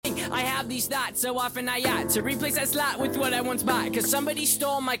I have these thoughts so often I ought to replace that slot with what I once bought. Cause somebody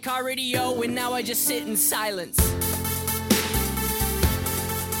stole my car radio and now I just sit in silence.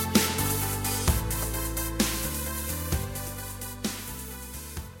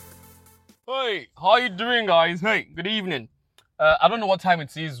 Hey, how you doing, guys? Hey, good evening. I don't know what time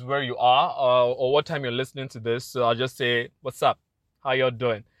it is where you are or what time you're listening to this, so I'll just say, what's up? How y'all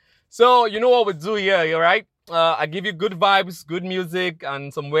doing? So, you know what we do here, right? I give you good vibes, good music,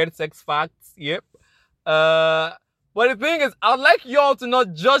 and some weird sex facts, yep. But the thing is, I'd like y'all to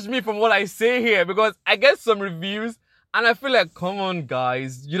not judge me from what I say here, because I get some reviews, and I feel like, come on,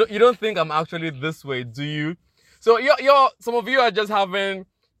 guys, you don't think I'm actually this way, do you? So, some of you are just having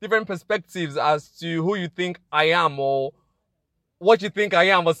different perspectives as to who you think I am or what you think I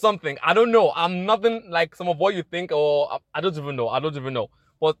am or something. I don't know. I'm nothing like some of what you think, or I don't even know.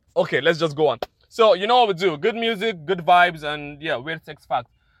 But okay, let's just go on. So you know what we do. Good music, good vibes, and yeah, weird sex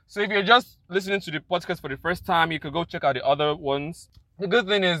facts. So if you're just listening to the podcast for the first time, you could go check out the other ones. The good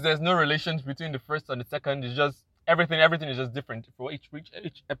thing is there's no relations between the first and the second. It's just everything is just different for each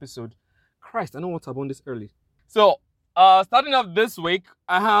episode. Christ, I know what's about this early. So starting off this week,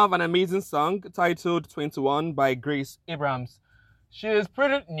 I have an amazing song titled 21 by Abrams. She is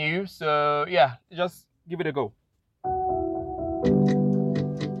pretty new, so yeah, just give it a go.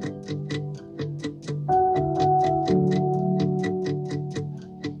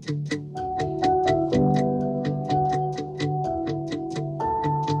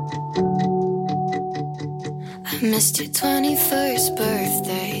 I missed your 21st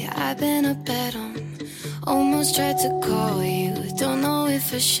birthday. I've been a bed on. Almost tried to call you, don't know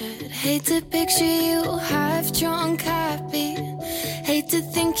if I should. Hate to picture you half drunk, happy. Hate to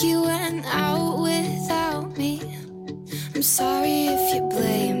think you went out without me. I'm sorry if you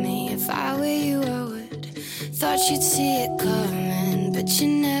blame me. If I were you, I would. Thought you'd see it coming, but you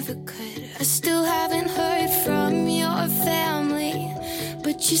never could. I still haven't heard from your family,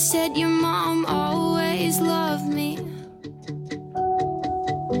 but you said your mom always loved me.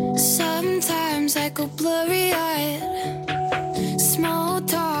 Sometimes I go blurry-eyed. Small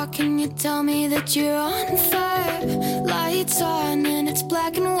talk and you tell me that you're on fire. Lights on and it's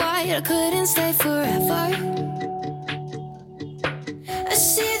black and white. I couldn't stay forever. I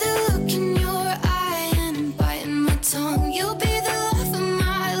see the look in your eye and I'm biting my tongue. You'll be the love of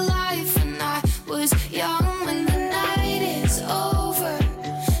my life when I was young. When the night is over,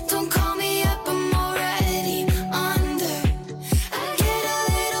 don't call me up, I'm already under. I get a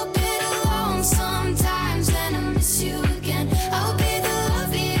little bit alone sometimes and I miss you again. I'll be the love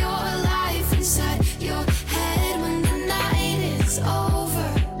of your life inside your head when the night is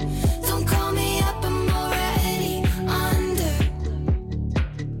over. Don't call me up, I'm already under.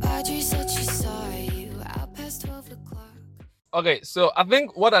 Audrey said she saw you out past 12 o'clock. Okay, so I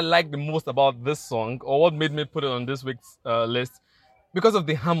think what I like the most about this song, or what made me put it on this week's list, because of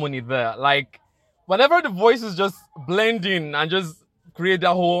the harmony there. Like, whenever the voices just blend in and just create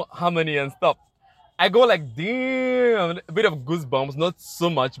that whole harmony and stuff, I go like, damn, a bit of goosebumps, not so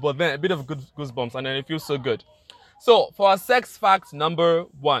much, but then a bit of goosebumps, and then it feels so good. So, for our sex fact number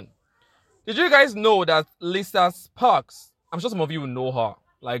 1, did you guys know that Lisa Sparxx, I'm sure some of you will know her,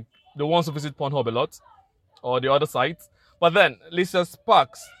 like the ones who visit Pornhub a lot, or the other sites, but then Lisa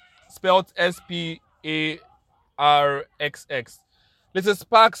Sparxx, spelled Sparxx. Lisa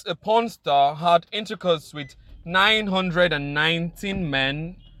Sparxx, a porn star, had intercourse with 919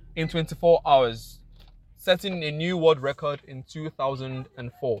 men in 24 hours, setting a new world record in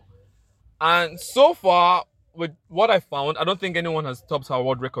 2004. And so far, with what I found, I don't think anyone has topped her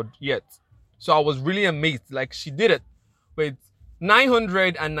world record yet. So I was really amazed. Like, she did it with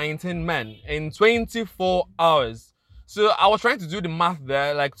 919 men in 24 hours. So I was trying to do the math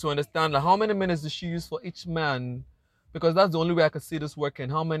there, like, to understand like how many minutes did she use for each man, because that's the only way I could see this working.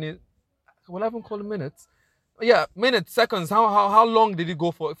 How many? Will I even call it minutes? Yeah, minutes, seconds. How long did it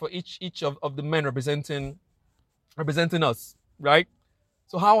go for each of the men representing us, right?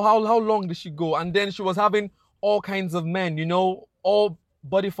 So how long did she go? And then she was having all kinds of men, you know, all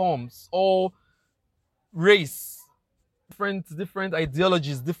body forms, all race, different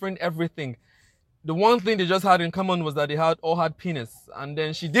ideologies, different everything. The one thing they just had in common was that they all had penis. And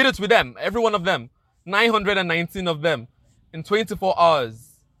then she did it with them, every one of them, 919 of them, in 24 hours.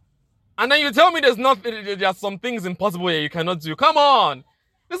 And then you tell me there's some things impossible here you cannot do. Come on!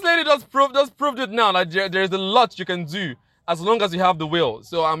 This lady just proved it now that there's a lot you can do as long as you have the will.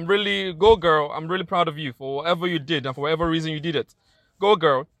 So go girl, I'm really proud of you for whatever you did and for whatever reason you did it. Go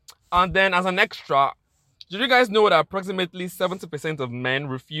girl. And then as an extra, did you guys know that approximately 70% of men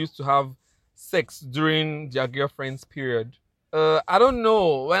refuse to have sex during their girlfriend's period? I don't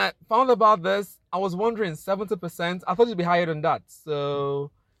know. When I found about this, I was wondering 70%. I thought it'd be higher than that.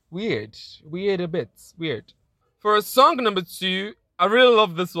 So weird a bit, weird. For song number 2, I really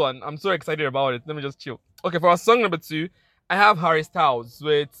love this one. I'm so excited about it. Let me just chill. Okay, for our song number 2, I have Harry Styles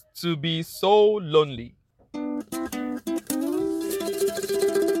with "To Be So Lonely."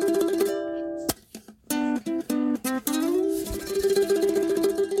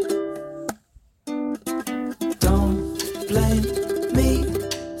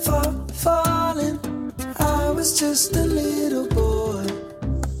 Just a little boy.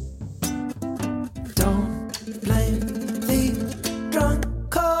 Don't blame the drunk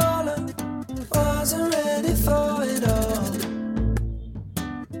caller. Wasn't ready for it all.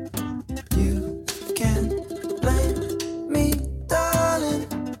 You can't blame me, darling.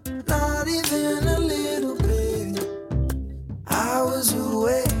 Not even a little bit. I was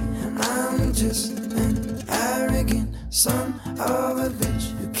away. I'm just an arrogant son of a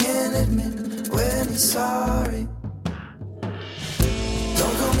bitch who can't admit when he's sorry.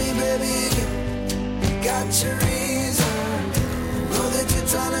 Got your reason. Know that you're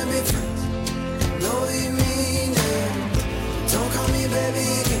trying to be friends. Know you mean it. Don't call me baby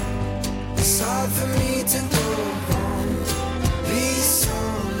again. It's hard for me to go home. Be so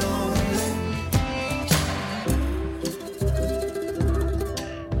lonely.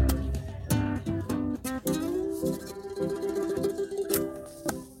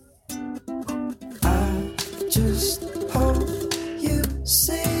 I just hope you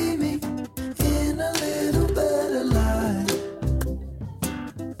see me in a little better light.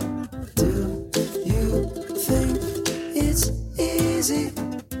 Do you think it's easy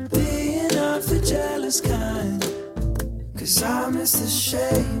being of the jealous kind? 'Cause I miss the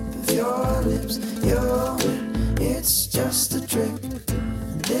shape of your lips, your wit, it's just a trick.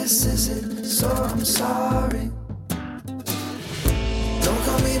 And this is it, so I'm sorry. Don't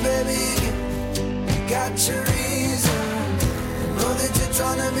call me baby again. You got your reason. Know that you're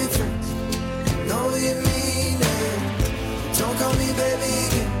trying to be friends. Know you mean it. Don't call me baby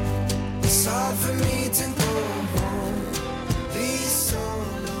again. It's hard for me to go home. Be so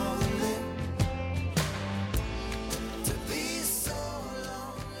lonely. To be so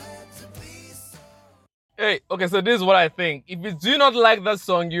lonely. To be so. Hey, okay, so this is what I think. If you do not like that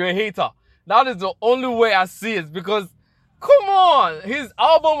song, you're a hater. That is the only way I see it, because come on, his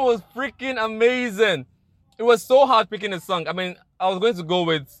album was freaking amazing. It was so hard picking a song. I mean, I was going to go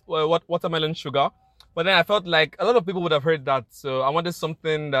with Watermelon Sugar, but then I felt like a lot of people would have heard that. So I wanted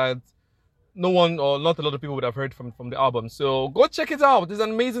something that no one or not a lot of people would have heard from the album. So go check it out. It's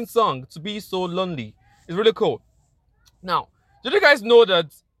an amazing song, "To Be So Lonely." It's really cool. Now, did you guys know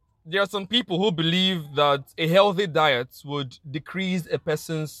that there are some people who believe that a healthy diet would decrease a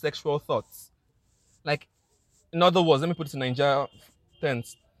person's sexual thoughts? Like, in other words, let me put it in Nigeria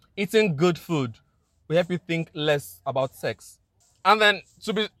terms. Eating good food will help you think less about sex. And then,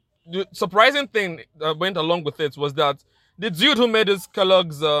 the surprising thing that went along with it was that the dude who made this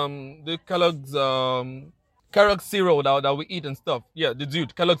Kellogg's cereal that we eat and stuff, yeah, the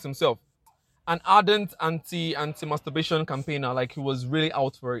dude, Kellogg's himself, an ardent anti-masturbation campaigner, like he was really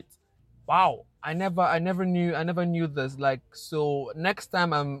out for it. Wow, I never knew this. Like, so next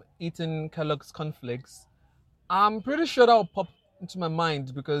time I'm eating Kellogg's cornflakes, I'm pretty sure that'll pop into my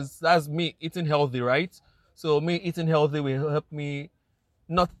mind, because that's me eating healthy, right? So me eating healthy will help me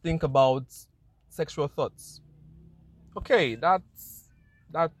not think about sexual thoughts. Okay,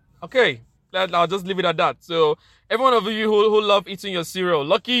 okay. I'll just leave it at that. So every one of you who love eating your cereal,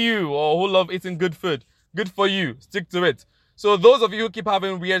 lucky you, or who love eating good food, good for you. Stick to it. So those of you who keep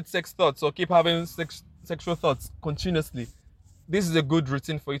having weird sex thoughts or keep having sexual thoughts continuously, this is a good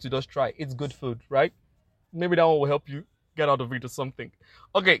routine for you to just try. It's good food, right? Maybe that one will help you get out of it or something.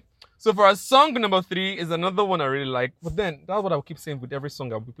 Okay, so for our song number 3 is another one I really like. But then, that's what I'll keep saying with every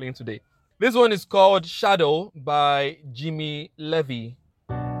song I'll be playing today. This one is called "Shadow" by Jimmy Levy.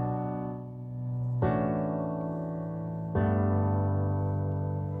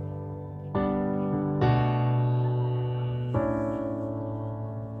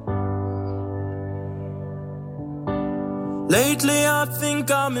 Lately I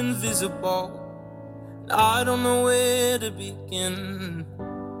think I'm invisible. I don't know where to begin.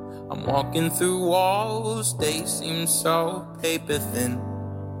 I'm walking through walls, they seem so paper thin.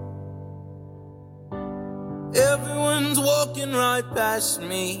 Everyone's walking right past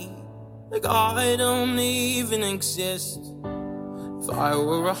me, like I don't even exist. If I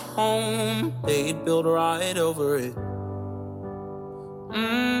were a home, they'd build right over it.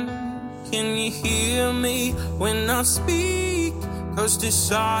 Can you hear me when I speak? 'Cause this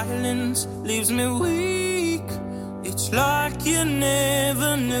silence leaves me weak. It's like you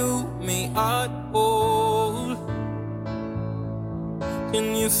never knew me at all.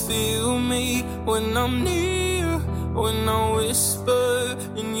 Can you feel me when I'm near, when I whisper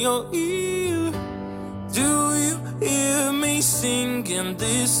in your ear? Do you hear me singing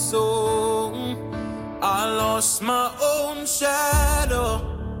this song? I lost my own shadow.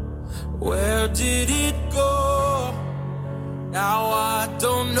 Where did it go? Now I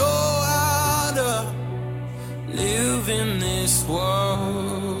don't know how to live in this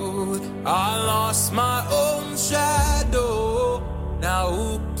world. I lost my own shadow. Now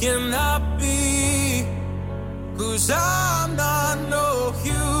who can I be? 'Cause I'm not no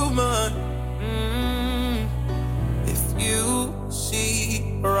human. If you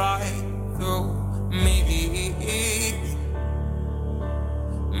see right through me,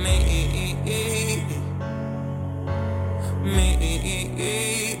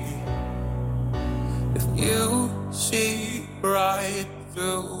 if you see right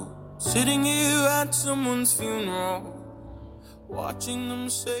through, sitting here at someone's funeral, watching them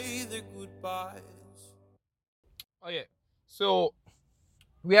say their goodbyes. Oh yeah. So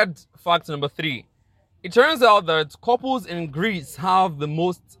we had fact number 3. It turns out that couples in Greece have the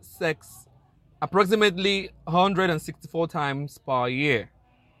most sex, approximately 164 times per year.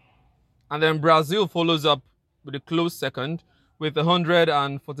 And then Brazil follows up with a close second with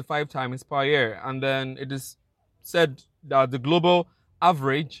 145 times per year. And then it is said that the global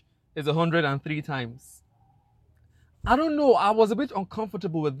average is 103 times. I don't know. I was a bit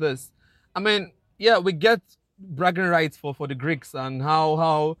uncomfortable with this. I mean, yeah, we get bragging rights for the Greeks and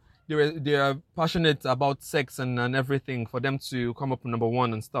how they are passionate about sex and everything for them to come up number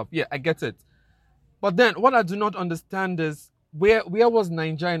 1 and stuff. Yeah, I get it. But then what I do not understand is where was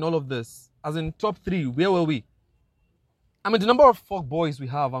Nigeria in all of this? As in top 3, where were we? I mean, the number of fuck boys we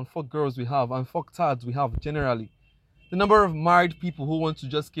have and fuck girls we have and fuck tards we have generally. The number of married people who want to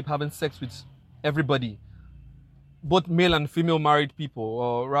just keep having sex with everybody. Both male and female married people,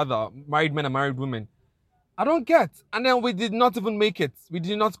 or rather, married men and married women. I don't get. And then we did not even make it. We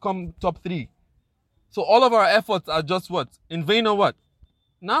did not come top 3. So all of our efforts are just what? In vain or what?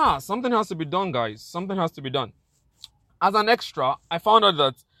 Nah, something has to be done, guys. Something has to be done. As an extra, I found out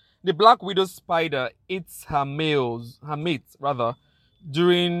that the black widow spider eats her mates,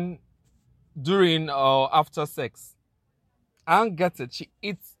 during or after sex. I don't get it. She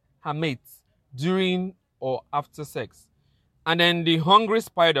eats her mates during or after sex. And then the hungry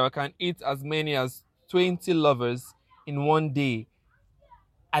spider can eat as many as 20 lovers in one day.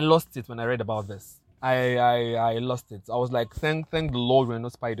 I lost it when I read about this. I lost it. I was like, thank the Lord we're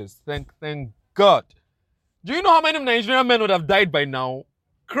not spiders. Thank God. Do you know how many Nigerian men would have died by now?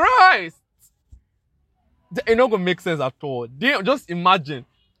 Christ! It's not gonna make sense at all. Just imagine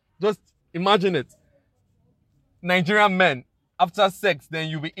it. Nigerian men, after sex, then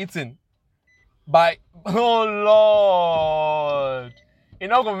you'll be eaten by, oh Lord. It's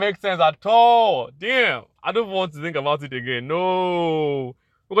not gonna make sense at all. Damn, I don't want to think about it again. No.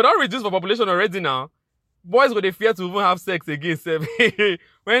 We could not reduce the population already now. Boys would they fear to even have sex again.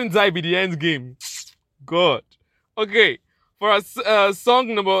 When die be the end game. God. Okay. For our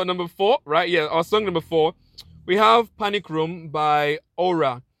song number 4, right? Yeah, our song number 4, we have Panic Room by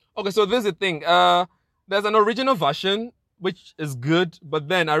Aura. Okay, so this is the thing. There's an original version, which is good, but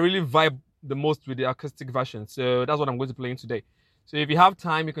then I really vibe the most with the acoustic version. So that's what I'm going to play in today. So if you have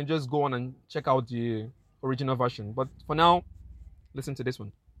time, you can just go on and check out the original version. But for now, listen to this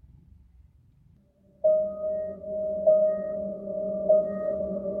one.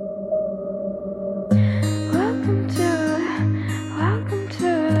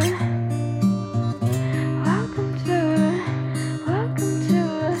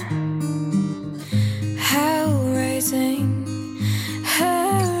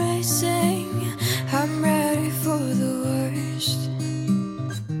 I'm ready for the worst.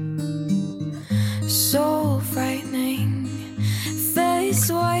 So frightening, face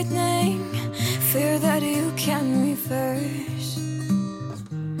whitening, fear that you can reverse.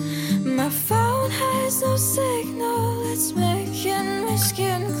 My phone has no signal, it's making my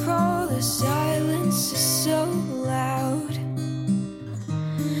skin crawl. The silence is so loud.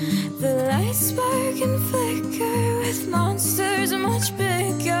 The lights spark and flicker with monsters much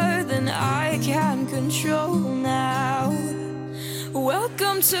bigger than I can control now.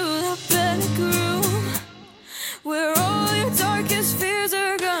 Welcome to the panic room, where all your darkest fears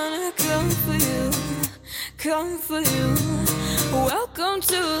are gonna come for you, come for you. Welcome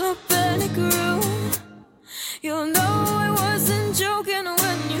to the panic room. You'll know I wasn't joking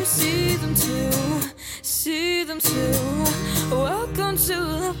when you see them too, see them too. Welcome to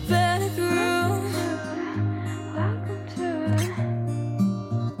the panic room. Welcome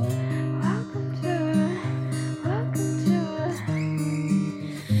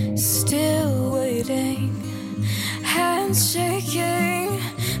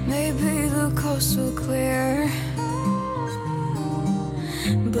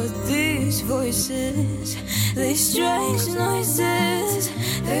But these voices, these strange noises,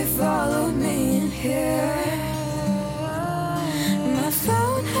 they follow me in here. My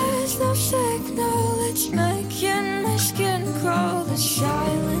phone has no signal, it's making my skin crawl. The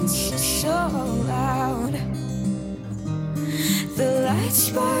silence is so loud. The lights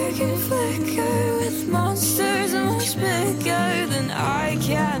spark and flicker with monsters much bigger than I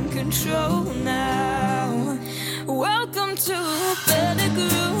can control now. Welcome to a better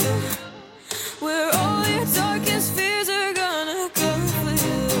groove, where all your darkest fears are gonna go for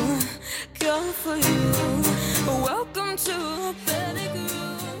you, go for you. Welcome to a better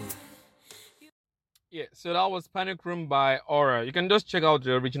groove. Yeah, so that was Panic Room by Aura. You can just check out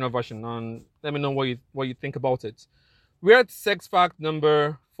the original version and let me know what you think about it. We're at sex fact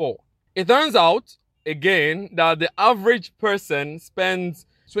number 4. It turns out, again, that the average person spends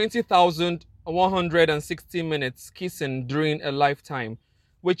 20,160 minutes kissing during a lifetime,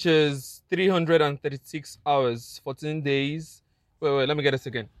 which is 336 hours, 14 days. Wait, let me get this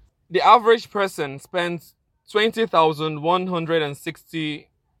again. The average person spends 20,160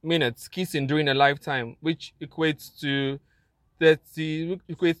 minutes kissing during a lifetime, which equates to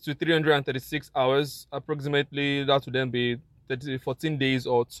 336 hours. Approximately, that would then be 14 days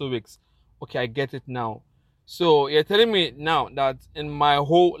or 2 weeks. Okay, I get it now. So you're telling me now that in my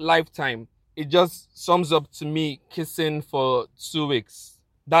whole lifetime, it just sums up to me kissing for 2 weeks.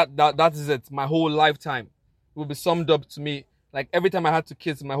 That is it. My whole lifetime will be summed up to me. Like every time I had to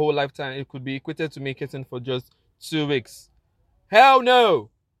kiss in my whole lifetime, it could be equated to me kissing for just 2 weeks. Hell no.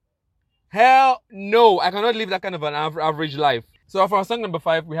 Hell no. I cannot live that kind of an average life. So for our song number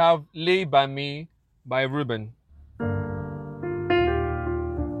 5, we have Lay By Me by Ruben.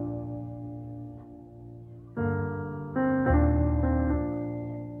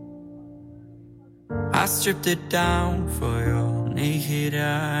 I stripped it down for your naked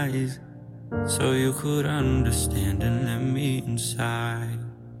eyes, so you could understand and let me inside.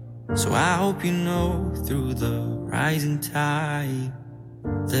 So I hope you know through the rising tide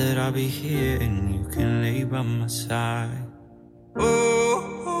that I'll be here and you can lay by my side.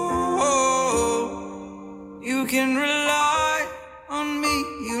 Oh, you can rely on me,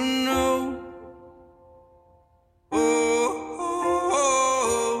 you know. Oh,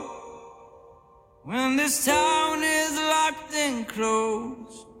 when this town is locked and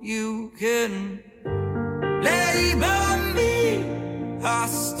closed, you can lay by me. I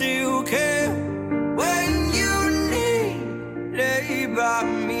still care when you need. Lay by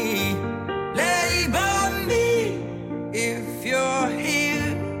me, lay by me. If you're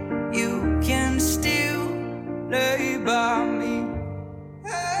here, you can still lay by me.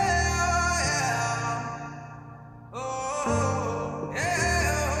 Yeah. Oh,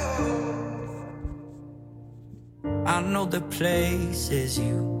 yeah. I know the places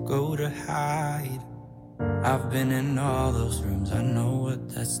you go to hide. I've been in all those rooms, I know what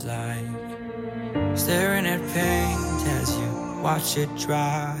that's like. Staring at paint as you watch it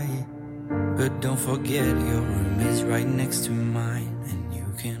dry. But don't forget your room is right next to mine, and you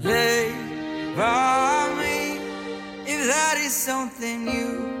can lay by me if that is something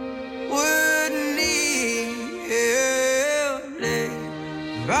you would need. Yeah, lay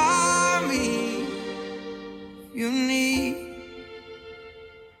by me, you need.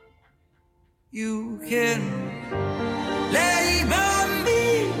 You can lay by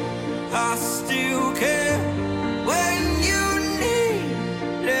me, I still care when you need.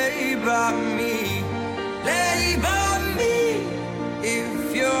 Lay by me, lay by me.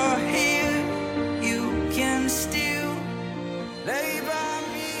 If you're here, you can still lay by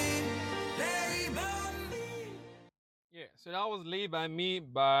me, lay by me. Yeah, so that was Lay By Me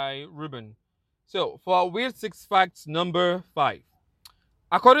by Ruben. So for our Weird 6 Facts number 5.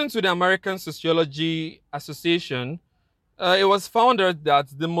 According to the American Sociology Association, it was found that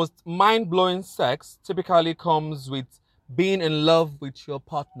the most mind-blowing sex typically comes with being in love with your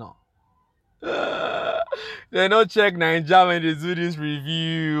partner. They don't check Ninja when they do this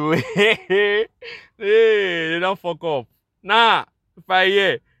review. Hey, they don't fuck up. Nah, if I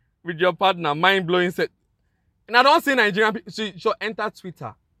hear with your partner, mind-blowing sex. And I don't say Nigerian people, so enter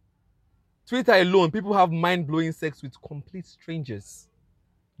Twitter. Twitter alone, people have mind-blowing sex with complete strangers.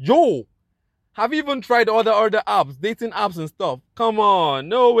 Yo, have you even tried other apps, dating apps and stuff? Come on,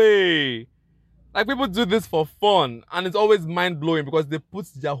 no way. Like, people do this for fun, and it's always mind-blowing because they put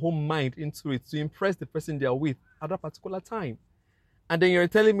their whole mind into it to impress the person they are with at that particular time. And then you're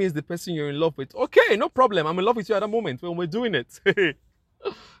telling me it's the person you're in love with. Okay, no problem. I'm in love with you at that moment when we're doing it.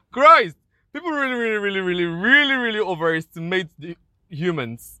 Christ, people really overestimate the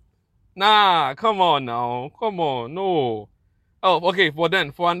humans. Nah, come on now. Come on, no. Oh, okay. For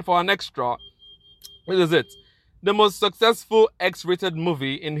an extra, this is it. The most successful X-rated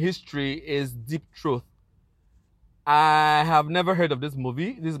movie in history is Deep Truth. I have never heard of this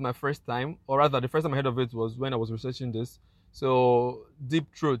movie. This is my first time, or rather, the first time I heard of it was when I was researching this. So,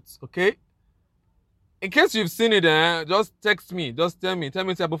 Deep Truth, okay? In case you've seen it, just text me. Just tell me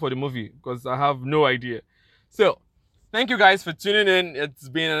about for the movie, because I have no idea. So, thank you guys for tuning in. It's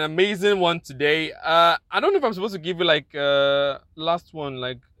been an amazing one today. I don't know if I'm supposed to give you like last one,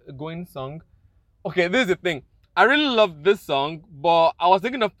 like a going song. Okay, this is the thing. I really love this song, but I was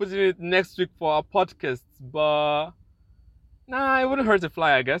thinking of putting it next week for our podcast, but nah, it wouldn't hurt to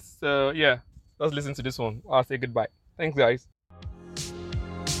fly, I guess. So yeah, let's listen to this one. I'll say goodbye. Thanks, guys.